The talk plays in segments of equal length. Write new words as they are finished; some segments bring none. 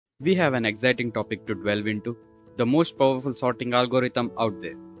We have an exciting topic to delve into, the most powerful sorting algorithm out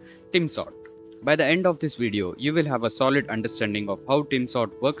there, TimSort. By the end of this video, you will have a solid understanding of how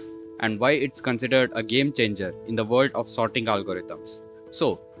TimSort works and why it's considered a game changer in the world of sorting algorithms.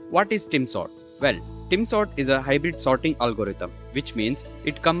 So, what is TimSort? Well, TimSort is a hybrid sorting algorithm, which means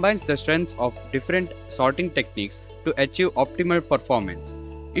it combines the strengths of different sorting techniques to achieve optimal performance.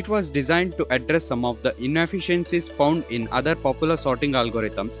 It was designed to address some of the inefficiencies found in other popular sorting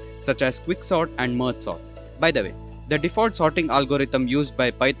algorithms such as quicksort and merge sort. By the way, the default sorting algorithm used by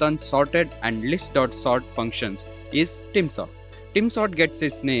Python's sorted and list.sort functions is TimSort. TimSort gets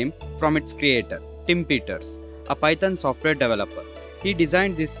its name from its creator, Tim Peters, a Python software developer. He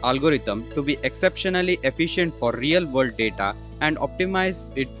designed this algorithm to be exceptionally efficient for real-world data and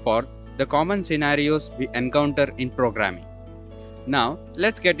optimize it for the common scenarios we encounter in programming. Now,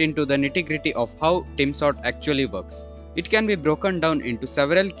 let's get into the nitty-gritty of how TimSort actually works. It can be broken down into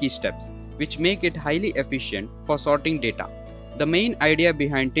several key steps, which make it highly efficient for sorting data. The main idea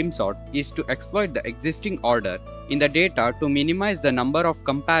behind TimSort is to exploit the existing order in the data to minimize the number of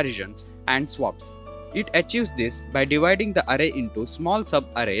comparisons and swaps. It achieves this by dividing the array into small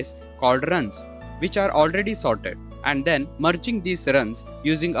sub-arrays called runs, which are already sorted, and then merging these runs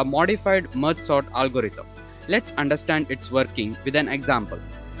using a modified merge sort algorithm. Let's understand its working with an example.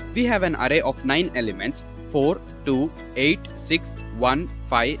 We have an array of 9 elements 4, 2, 8, 6, 1,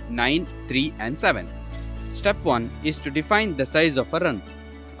 5, 9, 3 and 7. Step 1 is to define the size of a run.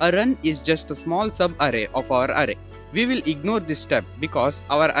 A run is just a small sub-array of our array. We will ignore this step because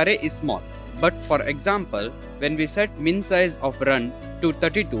our array is small. But for example, when we set min size of run to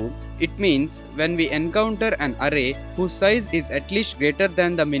 32, it means when we encounter an array whose size is at least greater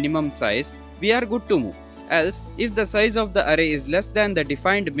than the minimum size, we are good to move. Else, if the size of the array is less than the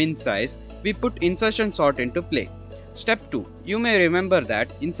defined min size, we put insertion sort into play. Step 2. You may remember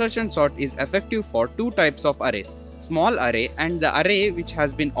that insertion sort is effective for two types of arrays, small array and the array which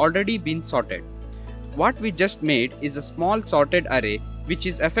has already been sorted. What we just made is a small sorted array which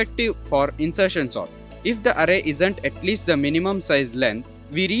is effective for insertion sort. If the array isn't at least the minimum size length,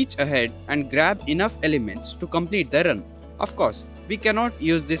 we reach ahead and grab enough elements to complete the run. Of course, we cannot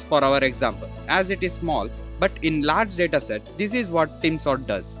use this for our example as it is small, but in large dataset, this is what TimSort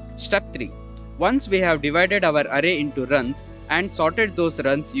does. Step 3. Once we have divided our array into runs and sorted those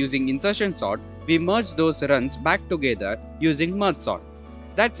runs using insertion sort, we merge those runs back together using merge sort.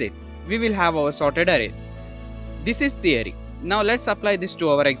 That's it. We will have our sorted array. This is theory. Now let's apply this to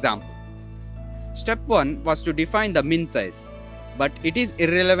our example. Step 1 was to define the min size, but it is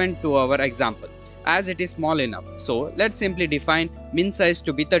irrelevant to our example as it is small enough. So let's simply define min size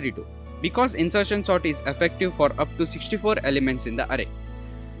to be 32 because insertion sort is effective for up to 64 elements in the array.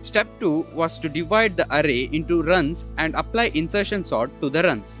 Step 2 was to divide the array into runs and apply insertion sort to the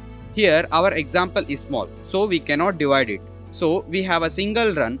runs. Here our example is small, so we cannot divide it. So we have a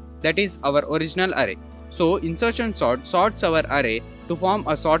single run, that is our original array. So insertion sort sorts our array to form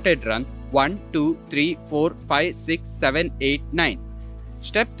a sorted run 1, 2, 3, 4, 5, 6, 7, 8, 9.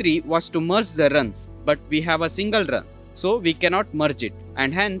 Step 3 was to merge the runs, but we have a single run, so we cannot merge it,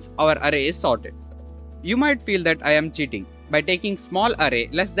 and hence our array is sorted. You might feel that I am cheating by taking small array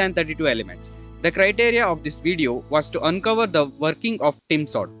less than 32 elements. The criteria of this video was to uncover the working of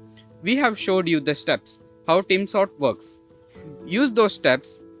TimSort. We have showed you the steps, how TimSort works. Use those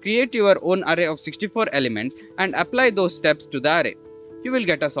steps, create your own array of 64 elements and apply those steps to the array. You will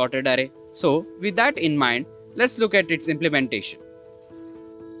get a sorted array. So with that in mind, let's look at its implementation.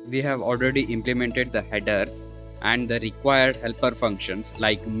 We have already implemented the headers and the required helper functions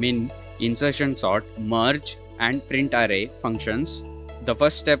like min, insertion sort, merge and print array functions. The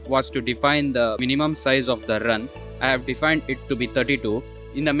first step was to define the minimum size of the run. I have defined it to be 32.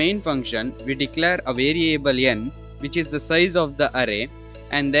 In the main function, we declare a variable n which is the size of the array,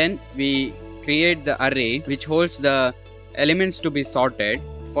 and then we create the array which holds the elements to be sorted.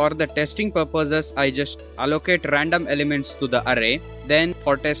 For the testing purposes, I just allocate random elements to the array. Then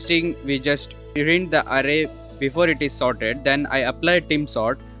for testing, we just print the array before it is sorted. Then I apply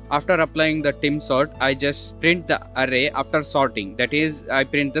TimSort. After applying the TimSort, I just print the array after sorting. That is, I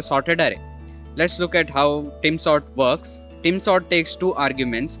print the sorted array. Let's look at how TimSort works. TimSort takes two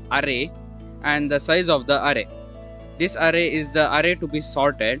arguments, array and the size of the array. This array is the array to be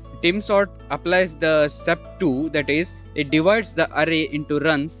sorted. TimSort applies the step 2, that is, it divides the array into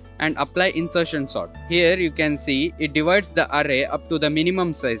runs and apply insertion sort. Here you can see it divides the array up to the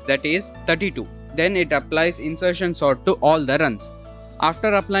minimum size, that is 32. Then it applies insertion sort to all the runs.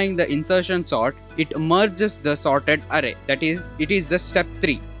 After applying the insertion sort, it merges the sorted array, that is, it is the step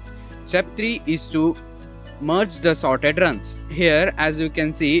 3. Step 3 is to merge the sorted runs. Here, as you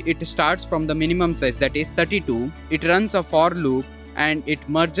can see, it starts from the minimum size, that is 32. It runs a for loop and it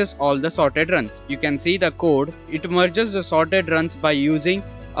merges all the sorted runs. You can see the code. It merges the sorted runs by using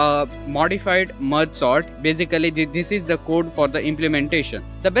a modified merge sort. Basically, this is the code for the implementation.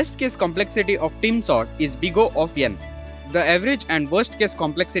 The best case complexity of tim sort is big O of n. The average and worst case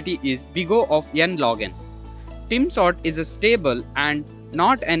complexity is big O of n log n. Tim sort is a stable and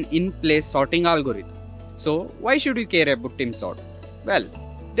not an in-place sorting algorithm. So why should you care about tim sort? Well,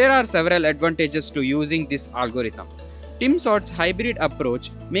 there are several advantages to using this algorithm. Tim sort's hybrid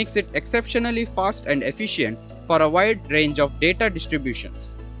approach makes it exceptionally fast and efficient for a wide range of data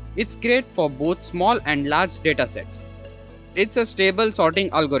distributions. It's great for both small and large datasets. It's a stable sorting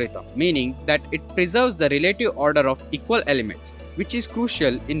algorithm, meaning that it preserves the relative order of equal elements, which is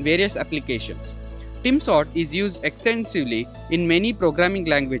crucial in various applications. Tim sort is used extensively in many programming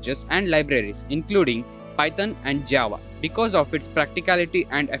languages and libraries, including Python and Java, because of its practicality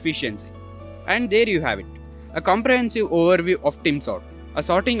and efficiency. And there you have it, a comprehensive overview of tim sort, a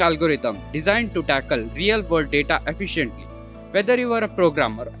sorting algorithm designed to tackle real-world data efficiently. Whether you are a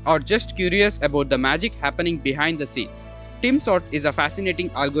programmer or just curious about the magic happening behind the scenes, tim sort is a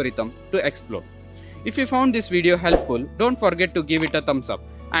fascinating algorithm to explore. If you found this video helpful, don't forget to give it a thumbs up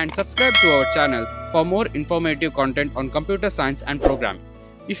and subscribe to our channel for more informative content on computer science and programming.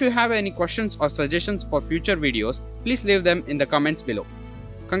 If you have any questions or suggestions for future videos, please leave them in the comments below.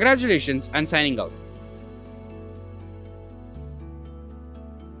 Congratulations and signing out.